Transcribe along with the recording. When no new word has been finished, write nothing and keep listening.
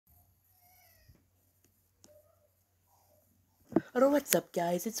What's up,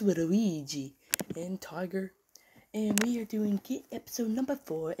 guys? It's with Luigi and Tiger, and we are doing episode number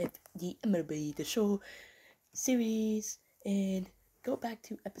 4 of the MLB The Show series. And go back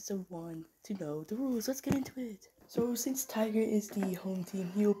to episode 1 to know the rules. Let's get into it. So, since Tiger is the home team,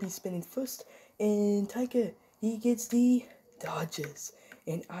 he will be spinning first, and Tiger he gets the Dodgers,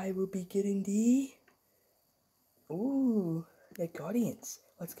 and I will be getting the Guardians.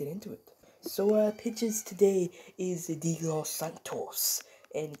 Let's get into it. So, pitches today is the Los Santos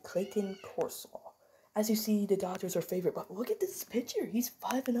and Clayton Kershaw. As you see, the Dodgers are favored, but look at this pitcher. He's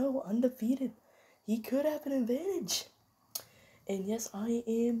 5-0, undefeated. He could have an advantage. And yes, I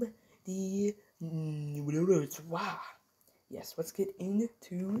am the... Wow. Yes, let's get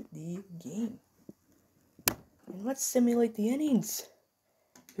into the game. And let's simulate the innings.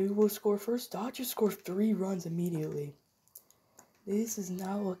 Who will score first? Dodgers score 3 runs immediately. This is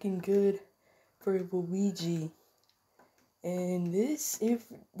not looking good for Luigi. And this, if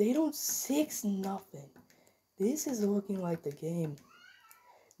they don't 6-0, this is looking like the game.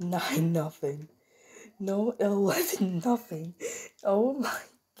 9-0. No, 11-0. Oh my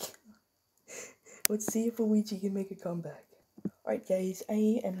god. Let's see if Luigi can make a comeback. Alright guys,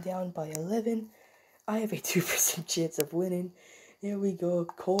 I am down by 11. I have a 2% chance of winning. There we go.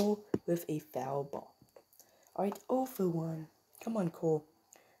 Cole with a foul ball. Alright, 0 for 1. Come on, Cole.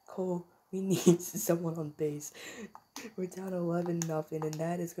 Cole, we need someone on base. We're down 11-0, and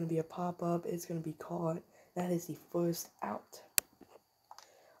that is going to be a pop-up. It's going to be caught. That is the first out.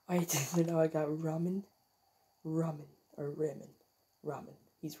 Alright, so now I got Ramen.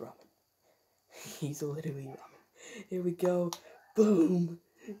 He's Ramen. He's literally Ramen. Here we go. Boom.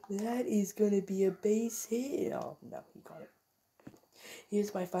 That is going to be a base hit. Oh, no, he caught it.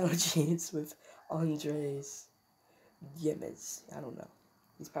 Here's my final chance with Andres Yemes. I don't know.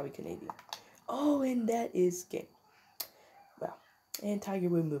 He's probably Canadian. Oh, and that is game. Wow. And Tiger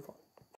will move on.